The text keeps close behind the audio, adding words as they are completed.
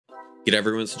G'day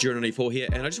everyone, it's Journey4 here,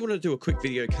 and I just wanted to do a quick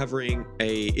video covering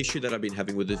a issue that I've been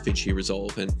having with DaVinci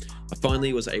Resolve, and I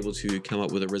finally was able to come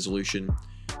up with a resolution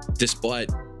despite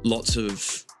lots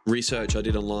of research I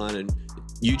did online and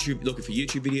YouTube, looking for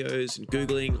YouTube videos and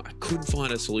Googling. I couldn't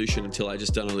find a solution until I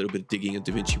just done a little bit of digging in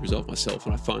DaVinci Resolve myself,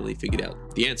 and I finally figured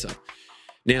out the answer.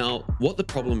 Now, what the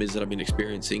problem is that I've been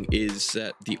experiencing is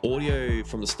that the audio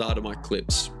from the start of my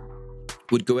clips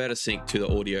would go out of sync to the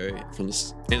audio from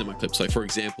the end of my clip. So for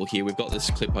example, here we've got this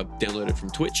clip I've downloaded from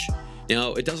Twitch.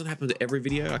 Now, it doesn't happen to every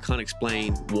video. I can't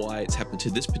explain why it's happened to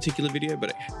this particular video, but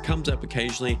it comes up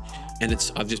occasionally, and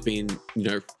I've just been,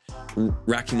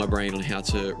 racking my brain on how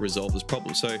to resolve this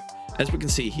problem. So as we can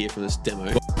see here from this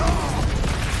demo,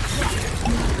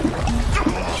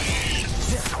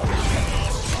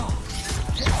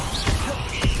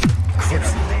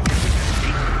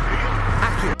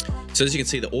 so as you can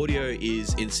see, the audio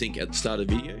is in sync at the start of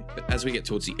the video, but as we get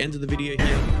towards the end of the video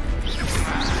here,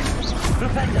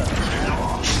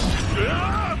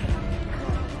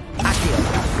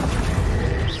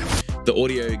 the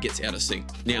audio gets out of sync.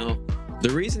 Now,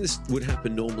 the reason this would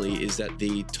happen normally is that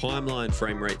the timeline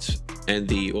frame rates and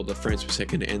the frames per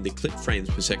second and the clip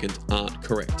frames per second aren't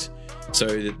correct. So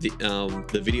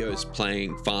the video is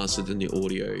playing faster than the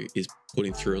audio is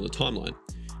putting through on the timeline.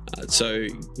 So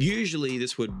usually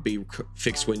this would be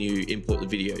fixed when you import the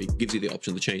video. It gives you the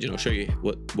option to change it. I'll show you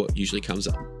what usually comes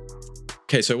up.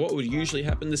 Okay, so what would usually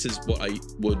happen, this is what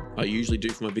I usually do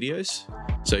for my videos.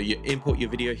 So you import your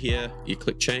video here, you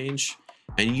click change,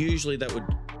 and usually that would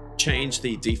change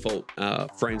the default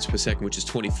frames per second, which is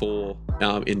 24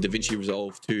 in DaVinci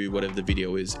Resolve, to whatever the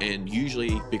video is. And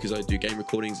usually, because I do game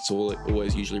recordings, it's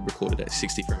always usually recorded at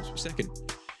 60 frames per second.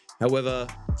 However,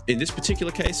 in this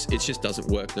particular case, it just doesn't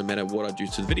work no matter what I do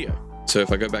to the video. So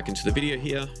if I go back into the video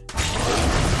here,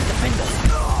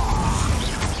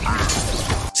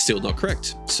 still not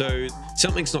correct. So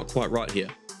something's not quite right here.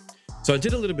 So I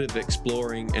did a little bit of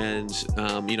exploring and,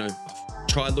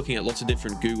 tried looking at lots of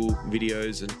different Google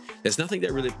videos, and there's nothing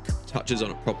that really touches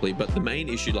on it properly. But the main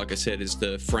issue, like I said, is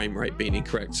the frame rate being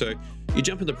incorrect. So you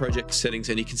jump into project settings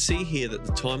and you can see here that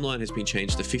the timeline has been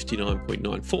changed to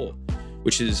 59.94.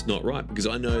 which is not right, because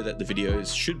I know that the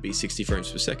videos should be 60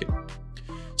 frames per second.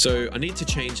 So I need to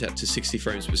change that to 60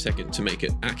 frames per second to make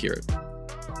it accurate.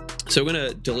 So we're going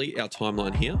to delete our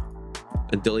timeline here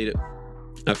and delete it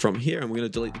from here, and we're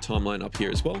going to delete the timeline up here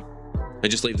as well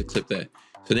and just leave the clip there.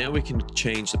 So now we can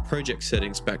change the project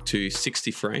settings back to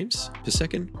 60 frames per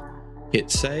second,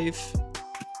 hit save.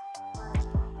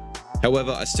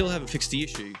 However, I still haven't fixed the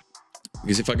issue,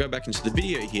 because if I go back into the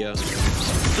video here,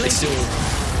 it's still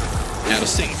out of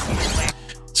sync.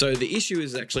 So the issue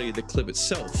is actually the clip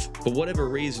itself. For whatever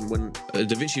reason, when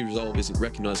DaVinci Resolve isn't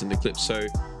recognizing the clip. So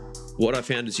what I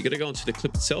found is you got to go into the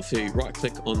clip itself. So you right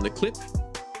click on the clip,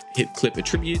 hit clip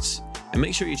attributes, and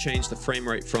make sure you change the frame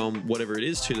rate from whatever it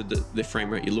is to the frame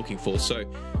rate you're looking for. So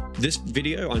this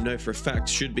video, I know for a fact,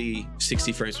 should be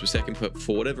 60 frames per second, but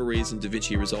for whatever reason,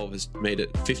 DaVinci Resolve has made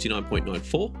it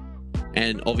 59.94.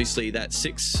 And obviously that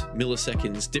 6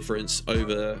 milliseconds difference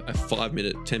over a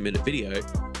 5-minute, 10-minute video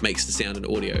makes the sound and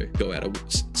audio go out of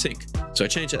sync. So I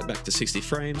change that back to 60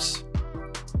 frames,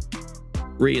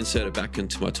 reinsert it back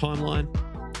into my timeline,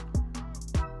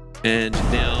 and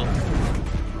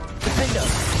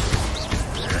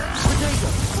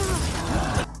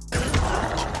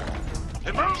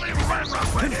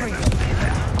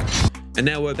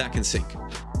now we're back in sync.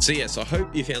 So yes, I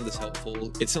hope you found this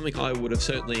helpful. It's something I would have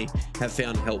certainly have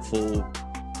found helpful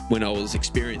when I was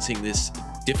experiencing this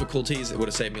difficulties. It would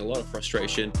have saved me a lot of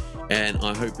frustration, and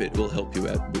I hope it will help you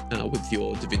out with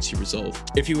your DaVinci Resolve.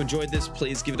 If you enjoyed this,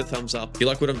 please give it a thumbs up. If you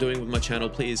like what I'm doing with my channel,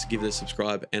 please give it a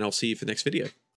subscribe, and I'll see you for the next video.